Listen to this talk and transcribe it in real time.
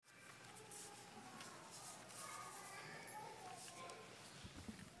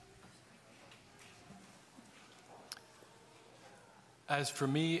As for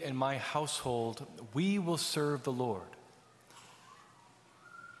me and my household, we will serve the Lord.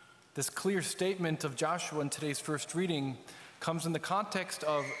 This clear statement of Joshua in today's first reading comes in the context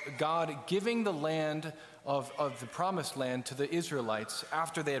of God giving the land of the promised land to the Israelites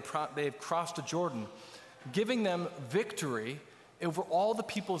after they had crossed the Jordan, giving them victory over all the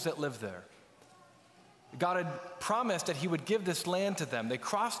peoples that lived there. God had promised that he would give this land to them. They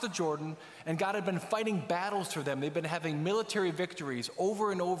crossed the Jordan, and God had been fighting battles for them. They've been having military victories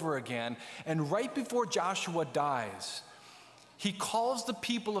over and over again. And right before Joshua dies, he calls the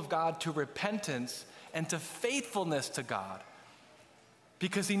people of God to repentance and to faithfulness to God,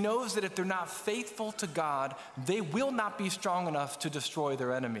 because he knows that if they're not faithful to God, they will not be strong enough to destroy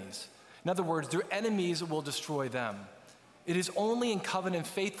their enemies. In other words, their enemies will destroy them. It is only in covenant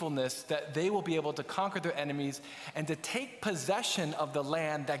faithfulness that they will be able to conquer their enemies and to take possession of the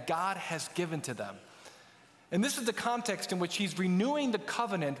land that God has given to them. And this is the context in which he's renewing the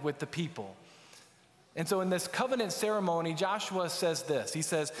covenant with the people. And so in this covenant ceremony, Joshua says this. He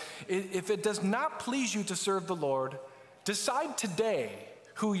says, if it does not please you to serve the Lord, decide today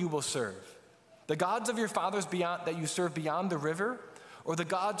who you will serve. The gods of your fathers that you serve beyond the river, or the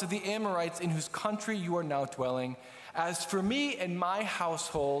gods of the Amorites in whose country you are now dwelling. As for me and my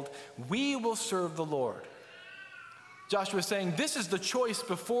household, we will serve the Lord. Joshua is saying, this is the choice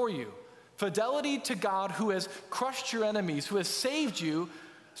before you. Fidelity to God who has crushed your enemies, who has saved you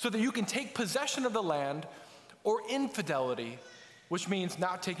so that you can take possession of the land, or infidelity, which means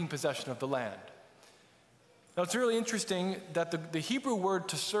not taking possession of the land. Now it's really interesting that the Hebrew word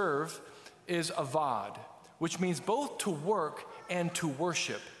to serve is avad, which means both to work and to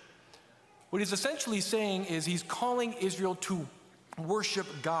worship. What he's essentially saying is he's calling Israel to worship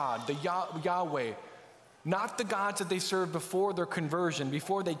God, the Yahweh, not the gods that they served before their conversion,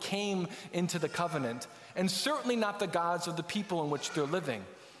 before they came into the covenant, and certainly not the gods of the people in which they're living.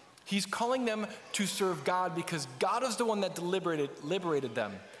 He's calling them to serve God because God is the one that liberated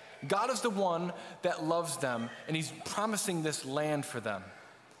them. God is the one that loves them, and he's promising this land for them.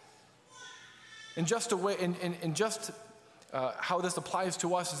 How this applies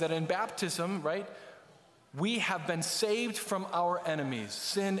to us is that in baptism, right, we have been saved from our enemies,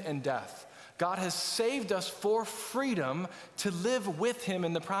 sin and death. God has saved us for freedom to live with him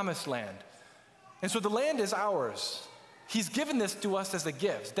in the promised land. And so the land is ours. He's given this to us as a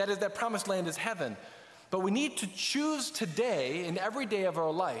gift. That promised land is heaven. But we need to choose today, in every day of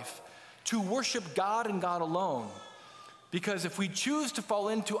our life, to worship God and God alone. Because if we choose to fall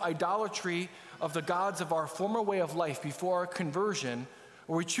into idolatry of the gods of our former way of life before our conversion,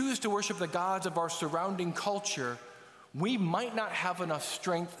 or we choose to worship the gods of our surrounding culture, we might not have enough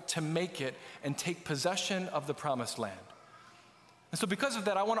strength to make it and take possession of the promised land. And so because of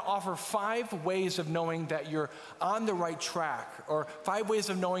that, I want to offer 5 ways of knowing that you're on the right track, or 5 ways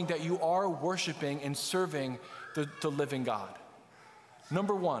of knowing that you are worshiping and serving the living God.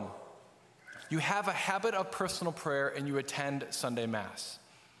 Number 1, you have a habit of personal prayer and you attend Sunday Mass.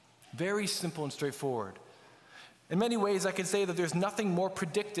 Very simple and straightforward. In many ways, I can say that there's nothing more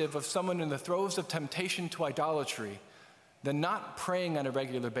predictive of someone in the throes of temptation to idolatry than not praying on a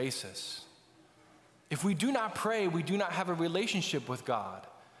regular basis. If we do not pray, we do not have a relationship with God.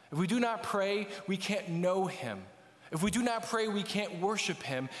 If we do not pray, we can't know him. If we do not pray, we can't worship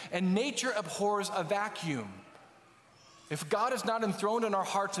him. And nature abhors a vacuum. If God is not enthroned in our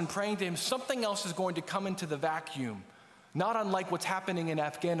hearts and praying to him, something else is going to come into the vacuum, not unlike what's happening in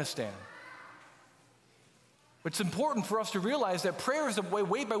Afghanistan. It's important for us to realize that prayer is a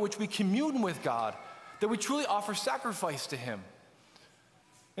way by which we commune with God, that we truly offer sacrifice to him.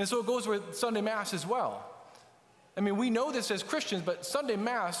 And so it goes with Sunday Mass as well. I mean, we know this as Christians, but Sunday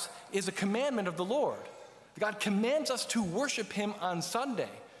Mass is a commandment of the Lord. God commands us to worship him on Sunday.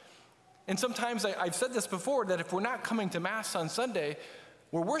 And sometimes I've said this before, that if we're not coming to Mass on Sunday,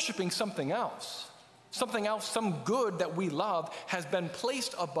 we're worshiping something else. Something else, some good that we love, has been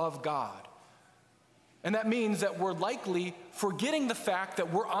placed above God. And that means that we're likely forgetting the fact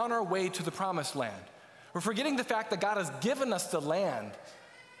that we're on our way to the promised land. We're forgetting the fact that God has given us the land,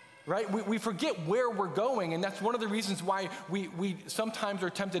 right? We forget where we're going, and that's one of the reasons why we sometimes are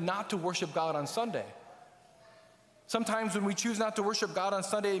tempted not to worship God on Sunday. Sometimes when we choose not to worship God on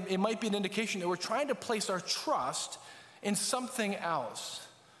Sunday, it might be an indication that we're trying to place our trust in something else,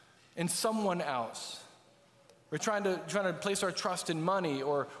 in someone else. We're trying to place our trust in money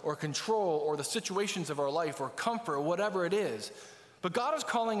or control or the situations of our life or comfort or whatever it is. But God is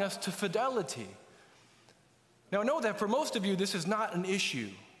calling us to fidelity. Now, know that for most of you, this is not an issue.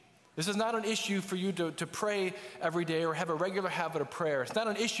 This is not an issue for you to pray every day or have a regular habit of prayer. It's not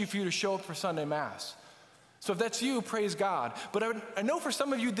an issue for you to show up for Sunday Mass. So if that's you, praise God. But I know for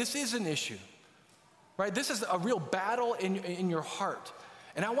some of you, this is an issue, right? This is a real battle in your heart.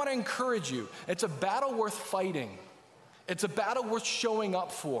 And I want to encourage you, it's a battle worth fighting. It's a battle worth showing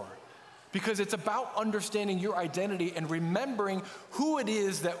up for, because it's about understanding your identity and remembering who it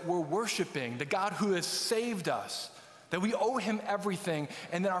is that we're worshiping, the God who has saved us, that we owe him everything,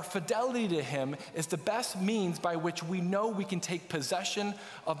 and that our fidelity to him is the best means by which we know we can take possession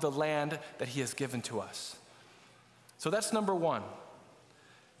of the land that he has given to us. So that's number one.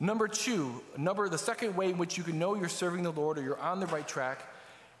 Number two, the second way in which you can know you're serving the Lord or you're on the right track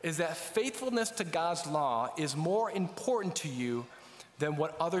is that faithfulness to God's law is more important to you than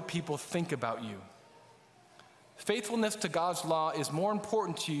what other people think about you. Faithfulness to God's law is more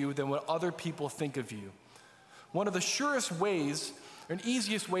important to you than what other people think of you. One of the surest ways and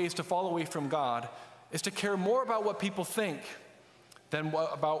easiest ways to fall away from God is to care more about what people think than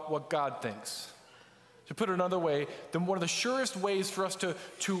about what God thinks. To put it another way, then one of the surest ways for us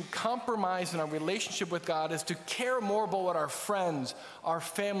to compromise in our relationship with God is to care more about what our friends, our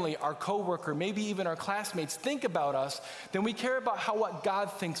family, our coworker, maybe even our classmates think about us than we care about what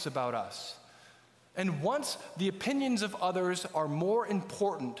God thinks about us. And once the opinions of others are more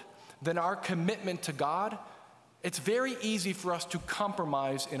important than our commitment to God, it's very easy for us to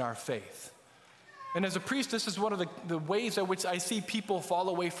compromise in our faith. And as a priest, this is one of the ways in which I see people fall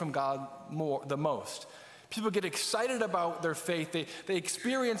away from God the most. People get excited about their faith. They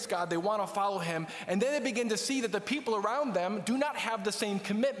experience God. They want to follow him. And then they begin to see that the people around them do not have the same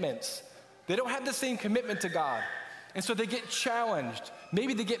commitments. They don't have the same commitment to God. And so they get challenged.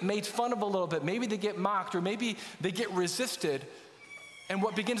 Maybe they get made fun of a little bit. Maybe they get mocked, or maybe they get resisted. And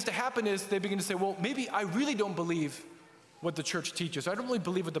what begins to happen is they begin to say, well, maybe I really don't believe what the church teaches. I don't really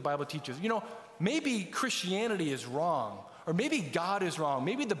believe what the Bible teaches. Maybe Christianity is wrong. Or maybe God is wrong.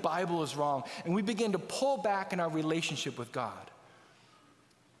 Maybe the Bible is wrong. And we begin to pull back in our relationship with God.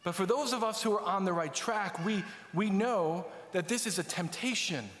 But for those of us who are on the right track, we know that this is a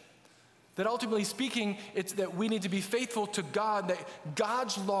temptation. That ultimately speaking, it's that we need to be faithful to God, that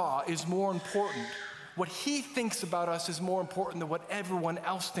God's law is more important. What he thinks about us is more important than what everyone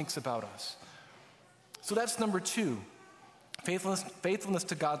else thinks about us. So that's number two. Faithfulness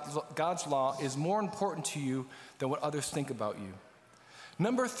to God's law is more important to you than what others think about you.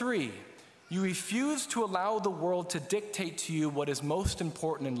 Number three, you refuse to allow the world to dictate to you what is most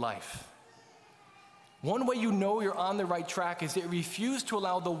important in life. One way you know you're on the right track is that you refuse to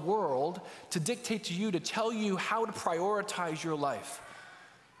allow the world to dictate to you, to tell you how to prioritize your life.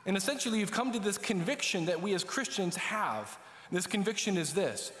 And essentially, you've come to this conviction that we as Christians have. This conviction is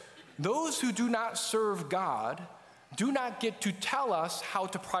this: those who do not serve God do not get to tell us how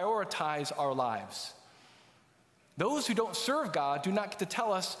to prioritize our lives. Those who don't serve God do not get to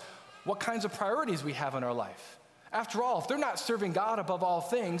tell us what kinds of priorities we have in our life. After all, if they're not serving God above all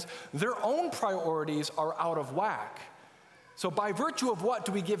things, their own priorities are out of whack. So by virtue of what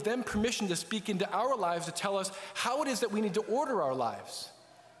do we give them permission to speak into our lives to tell us how it is that we need to order our lives?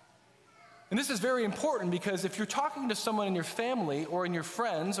 And this is very important, because if you're talking to someone in your family or in your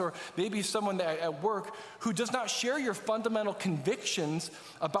friends, or maybe someone at work who does not share your fundamental convictions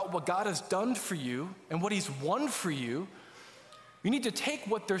about what God has done for you and what he's won for you, you need to take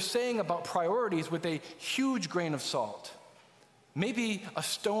what they're saying about priorities with a huge grain of salt. Maybe a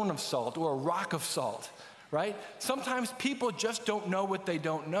stone of salt or a rock of salt, right? Sometimes people just don't know what they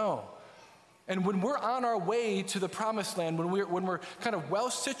don't know. And when we're on our way to the promised land, when we're kind of well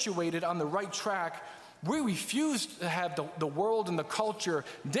situated on the right track, we refuse to have the world and the culture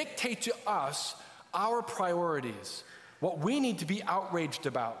dictate to us our priorities, what we need to be outraged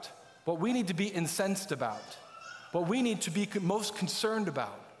about, what we need to be incensed about, what we need to be most concerned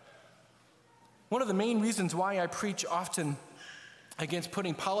about. One of the main reasons why I preach often against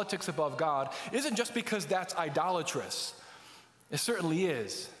putting politics above God isn't just because that's idolatrous. It certainly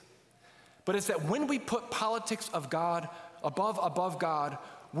is. But it's that when we put politics of God above God,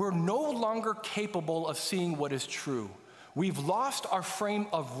 we're no longer capable of seeing what is true. We've lost our frame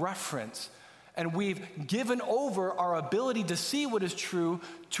of reference, and we've given over our ability to see what is true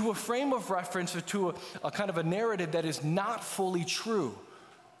to a frame of reference, or to a kind of a narrative that is not fully true.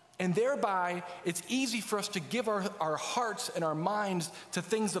 And thereby, it's easy for us to give our hearts and our minds to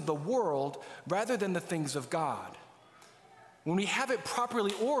things of the world rather than the things of God. When we have it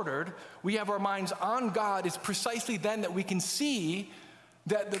properly ordered, we have our minds on God. It's precisely then that we can see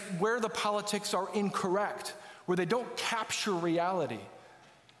that where the politics are incorrect, where they don't capture reality.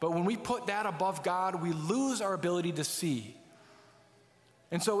 But when we put that above God, we lose our ability to see.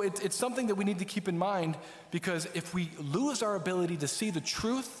 And so it's something that we need to keep in mind, because if we lose our ability to see the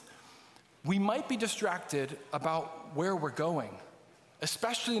truth, we might be distracted about where we're going,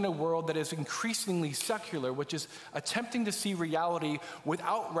 especially in a world that is increasingly secular, which is attempting to see reality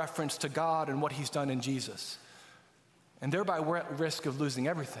without reference to God and what he's done in Jesus. And thereby we're at risk of losing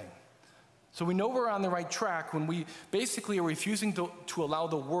everything. So we know we're on the right track when we basically are refusing to allow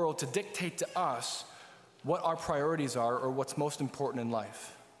the world to dictate to us what our priorities are or what's most important in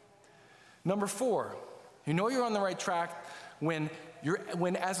life. Number 4, you know you're on the right track when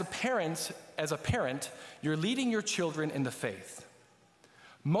as a parent, you're leading your children in the faith.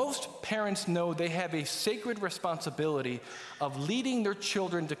 Most parents know they have a sacred responsibility of leading their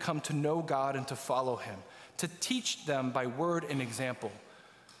children to come to know God and to follow him, to teach them by word and example.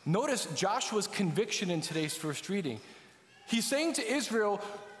 Notice Joshua's conviction in today's first reading. He's saying to Israel,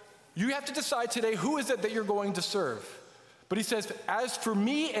 you have to decide today who is it that you're going to serve. But he says, as for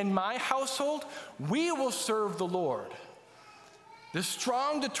me and my household, we will serve the Lord. This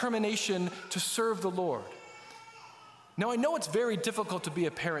strong determination to serve the Lord. Now, I know it's very difficult to be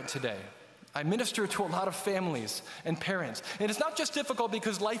a parent today. I minister to a lot of families and parents. And it's not just difficult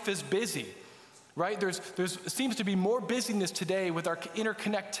because life is busy, right? There seems to be more busyness today with our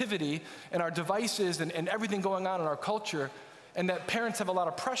interconnectivity and our devices and everything going on in our culture, and that parents have a lot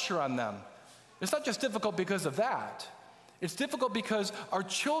of pressure on them. It's not just difficult because of that. It's difficult because our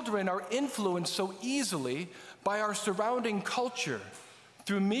children are influenced so easily by our surrounding culture,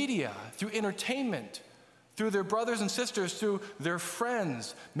 through media, through entertainment, through their brothers and sisters, through their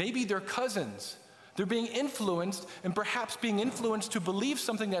friends, maybe their cousins. They're being influenced, and perhaps being influenced to believe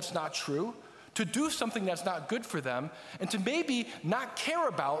something that's not true, to do something that's not good for them, and to maybe not care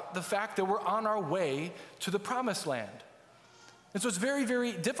about the fact that we're on our way to the promised land. And so it's very,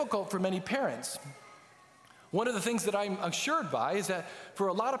 very difficult for many parents. One of the things that I'm assured by is that for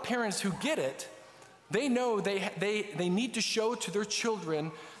a lot of parents who get it, they know they need to show to their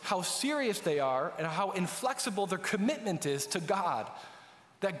children how serious they are and how inflexible their commitment is to God,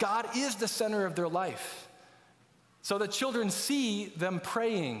 that God is the center of their life. So that children see them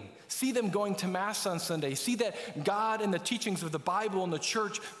praying, see them going to Mass on Sunday, see that God and the teachings of the Bible and the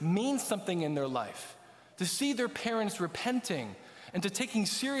church mean something in their life, to see their parents repenting and to taking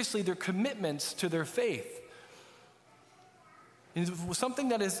seriously their commitments to their faith. And something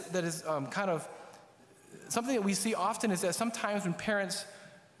that is something that we see often is that sometimes when parents,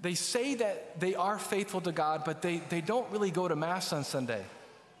 they say that they are faithful to God, but they don't really go to Mass on Sunday,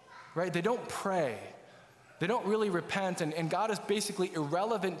 right? They don't pray. They don't really repent, and God is basically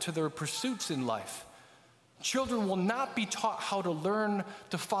irrelevant to their pursuits in life. Children will not be taught how to learn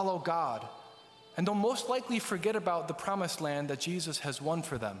to follow God, and they'll most likely forget about the promised land that Jesus has won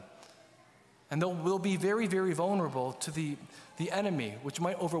for them. And they'll be very, very vulnerable to the enemy, which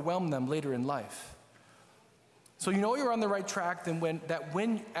might overwhelm them later in life. So you know you're on the right track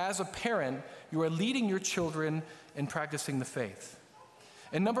when, as a parent, you are leading your children in practicing the faith.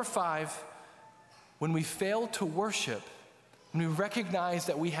 And number 5, when we fail to worship, when we recognize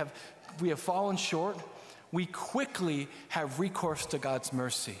that we have fallen short, we quickly have recourse to God's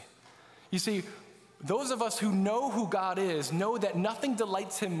mercy. You see, those of us who know who God is know that nothing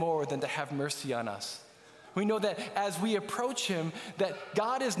delights him more than to have mercy on us. We know that as we approach him, that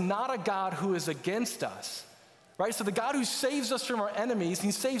God is not a God who is against us, right? So the God who saves us from our enemies,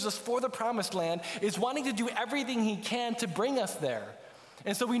 he saves us for the promised land, is wanting to do everything he can to bring us there.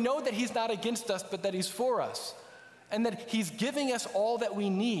 And so we know that he's not against us, but that he's for us, and that he's giving us all that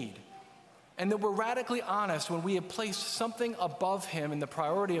we need, and that we're radically honest when we have placed something above him in the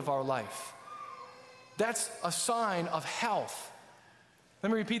priority of our life. That's a sign of health.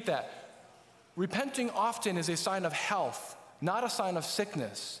 Let me repeat that. Repenting often is a sign of health, not a sign of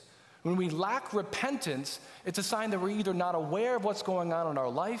sickness. When we lack repentance, it's a sign that we're either not aware of what's going on in our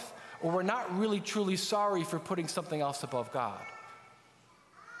life, or we're not really truly sorry for putting something else above God.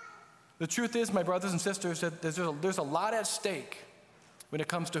 The truth is, my brothers and sisters, that there's a lot at stake when it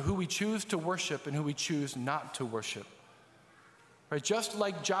comes to who we choose to worship and who we choose not to worship. Right? Just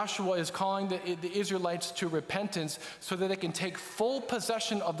like Joshua is calling the Israelites to repentance so that they can take full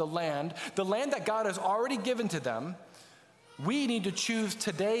possession of the land that God has already given to them, we need to choose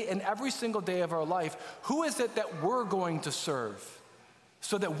today and every single day of our life, who is it that we're going to serve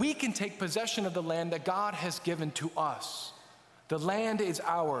so that we can take possession of the land that God has given to us. The land is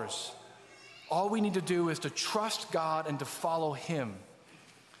ours. All we need to do is to trust God and to follow him.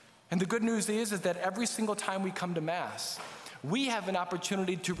 And the good news is that every single time we come to Mass, we have an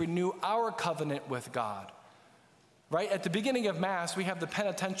opportunity to renew our covenant with God, right? At the beginning of Mass, we have the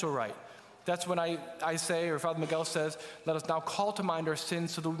penitential rite. That's when I say, or Father Miguel says, let us now call to mind our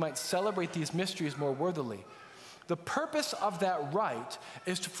sins so that we might celebrate these mysteries more worthily. The purpose of that rite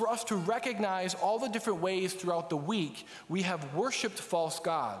is for us to recognize all the different ways throughout the week we have worshiped false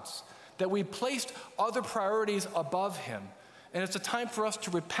gods, that we placed other priorities above him. And it's a time for us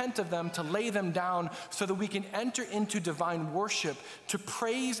to repent of them, to lay them down so that we can enter into divine worship, to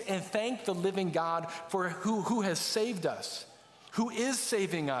praise and thank the living God for who has saved us, who is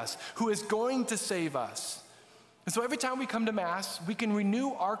saving us, who is going to save us. And so every time we come to Mass, we can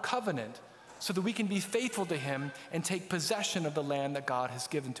renew our covenant so that we can be faithful to him and take possession of the land that God has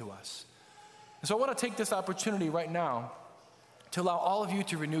given to us. And so I want to take this opportunity right now to allow all of you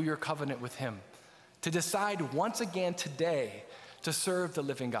to renew your covenant with him, to decide once again today to serve the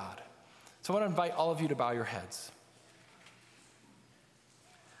living God. So I want to invite all of you to bow your heads.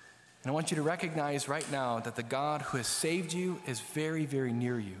 And I want you to recognize right now that the God who has saved you is very, very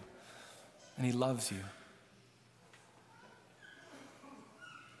near you, and he loves you.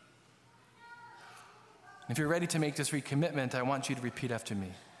 If you're ready to make this recommitment, I want you to repeat after me.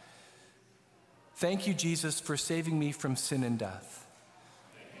 Thank you, Jesus, for saving me from sin and death.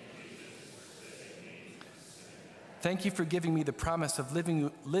 Thank you for giving me the promise of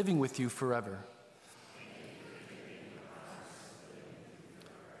living with you forever.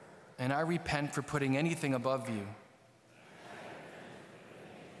 And I repent for putting anything above you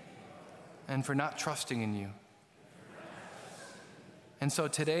and for not trusting in you. And so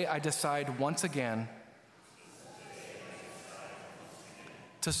today I decide once again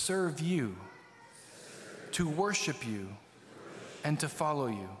to serve you, to worship you, and to follow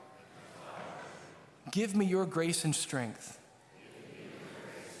you. Give me your grace and strength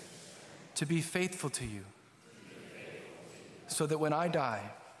to be faithful to you, so that when I die,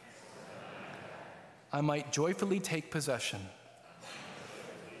 I might joyfully take possession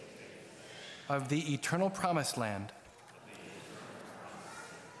of the eternal promised land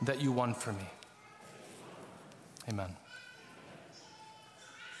that you won for me. Amen.